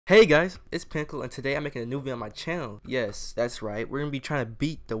Hey guys, it's Pinnacle, and today I'm making a new video on my channel. Yes, that's right. We're gonna be trying to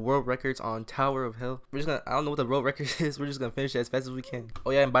beat the world records on Tower of Hell. I don't know what the world record is. We're just gonna finish it as fast as we can.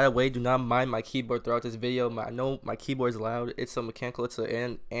 Oh yeah, and by the way, do not mind my keyboard throughout this video. I know my keyboard is loud. It's a mechanical. It's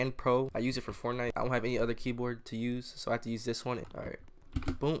an Pro. I use it for Fortnite. I don't have any other keyboard to use, so I have to use this one. All right,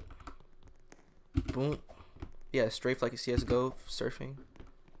 boom, boom. Yeah, strafe like a CS:GO surfing.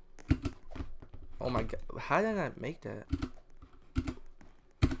 Oh my god, how did I not make that?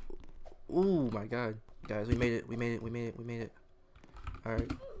 Oh my god, guys, we made it. All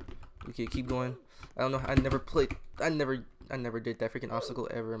right, we can keep going. I don't know. I never did that freaking obstacle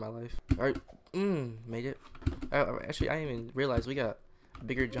ever in my life. All right, made it. Actually, I didn't even realize we got a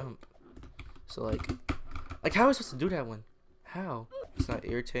bigger jump. So like how are we supposed to do that one? How? It's not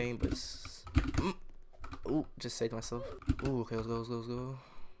irritating, but it's. Ooh, just saved myself. Ooh, okay, let's go.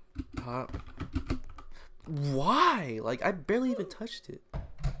 Hop. Why? Like, I barely even touched it.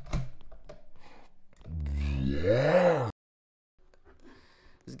 Yeah.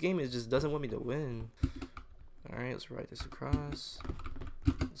 This game just doesn't want me to win. Alright, let's write this across.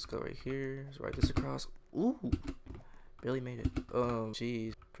 Let's go right here. Let's write this across. Ooh. Barely made it.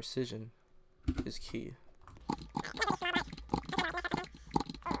 Jeez. Precision is key.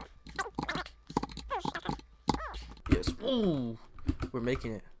 Yes. Ooh. We're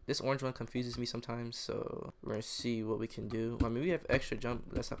making it. This orange one confuses me sometimes, so we're gonna see what we can do. I mean, we have extra jump.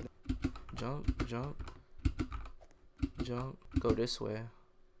 That's not gonna jump. Go this way.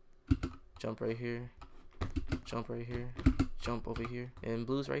 Jump right here. Jump over here. And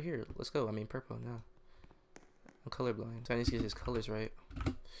blue's right here. Let's go. I mean purple now. I'm colorblind, so I need to get his colors right.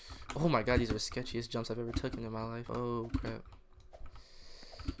 Oh my god, these are the sketchiest jumps I've ever taken in my life. Oh crap.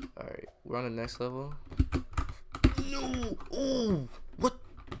 Alright, we're on the next level. No! Oh!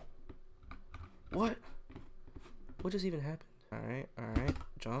 What just even happened? Alright.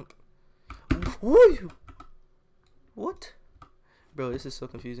 Jump. Woo! What? Bro, this is so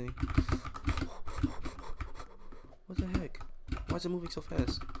confusing. What the heck? Why is it moving so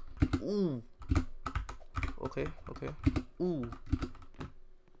fast? Ooh. Okay. Ooh.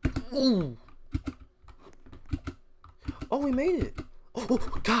 Oh, we made it. Oh,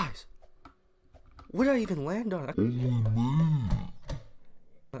 guys. What did I even land on? I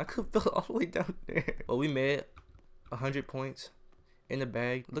could have fell all the way down there. Oh, we made it. 100 points in the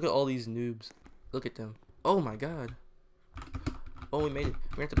bag. Look at all these noobs. Look at them. Oh my god. Oh, we made it.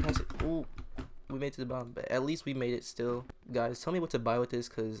 We have to pass it. Ooh, we made it to the bottom, but at least we made it still. Guys, tell me what to buy with this,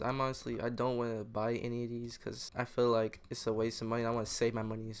 because I don't want to buy any of these, because I feel like it's a waste of money. I want to save my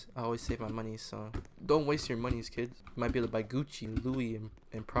monies. I always save my money, so don't waste your monies, kids. You might be able to buy Gucci, Louis,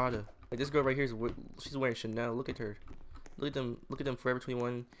 and Prada. Like this girl right here, she's wearing Chanel. Look at her. Look at them Forever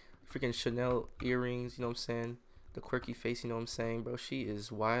 21 freaking Chanel earrings, you know what I'm saying? The quirky face, you know what I'm saying, bro? She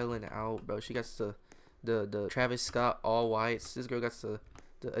is wilding out, bro. She got the Travis Scott all whites. This girl got the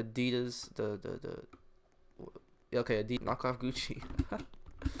Adidas, okay, Adidas knockoff Gucci.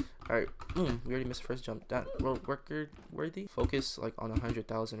 All right, we already missed the first jump. That world record worthy. Focus like on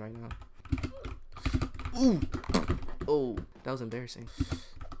 100,000 right now. Ooh, oh, that was embarrassing.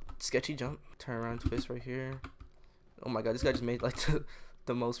 Sketchy jump. Turn around, twist right here. Oh my god, this guy just made like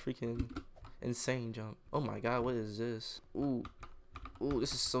the most freaking insane jump. Oh my god, what is this? Ooh,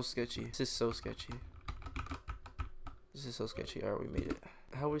 this is so sketchy. This is so sketchy. Alright, we made it.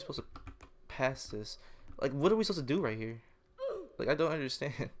 How are we supposed to pass this? Like, what are we supposed to do right here? Like, I don't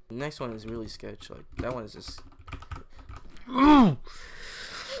understand. The next one is really sketch. Like, that one is just.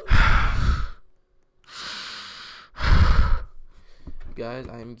 Guys,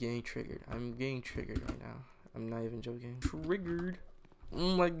 I am getting triggered. I'm getting triggered right now. I'm not even joking. Triggered.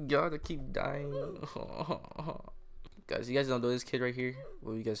 Oh my god, I keep dying. Guys, you guys don't know this kid right here?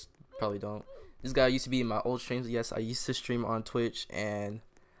 Well, you guys probably don't. This guy used to be in my old streams. Yes, I used to stream on Twitch, and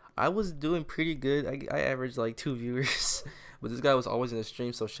I was doing pretty good. I averaged like 2 viewers. But this guy was always in the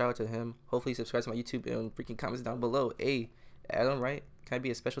stream, so shout out to him. Hopefully subscribe to my YouTube and freaking comments down below. Hey, Adam, right? Can I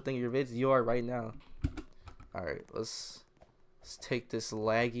be a special thing in your vids? You are right now. Alright, let's take this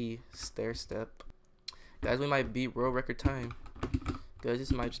laggy stair step. Guys, we might beat world record time. Guys,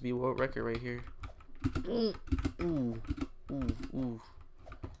 this might just be world record right here. Ooh.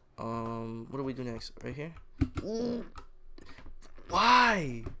 What do we do next? Right here? Ooh.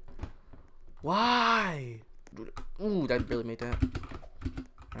 Why? Ooh, that barely made that.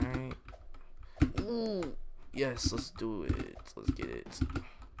 Alright. Ooh. Yes, let's do it. Let's get it.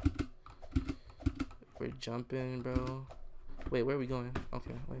 We're jumping, bro. Wait, where are we going?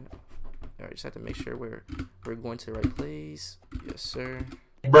 Okay, wait. Alright, just have to make sure we're going to the right place. Yes, sir.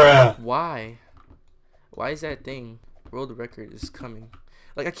 Bruh. Why? Why is that thing? World record is coming.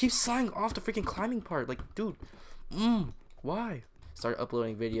 Like, I keep signing off the freaking climbing part. Like, dude, why? Start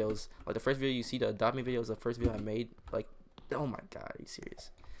uploading videos. Like, the first video you see, the Adopt Me video, was the first video I made. Like, oh my god, are you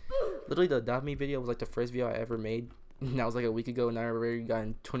serious? Literally, the Adopt Me video was like the first video I ever made. And that was like a week ago, and I already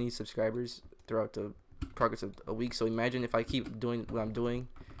gotten 20 subscribers throughout the progress of a week. So imagine if I keep doing what I'm doing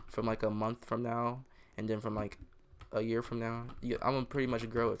from like a month from now, and then from like a year from now, I'm gonna pretty much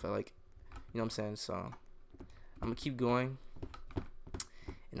grow if I like, you know what I'm saying? So I'm gonna keep going,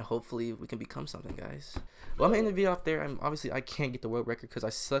 and hopefully we can become something, guys. Well, I'm gonna end the video off there. Obviously I can't get the world record because I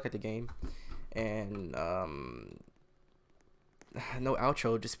suck at the game, and no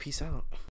outro, just peace out.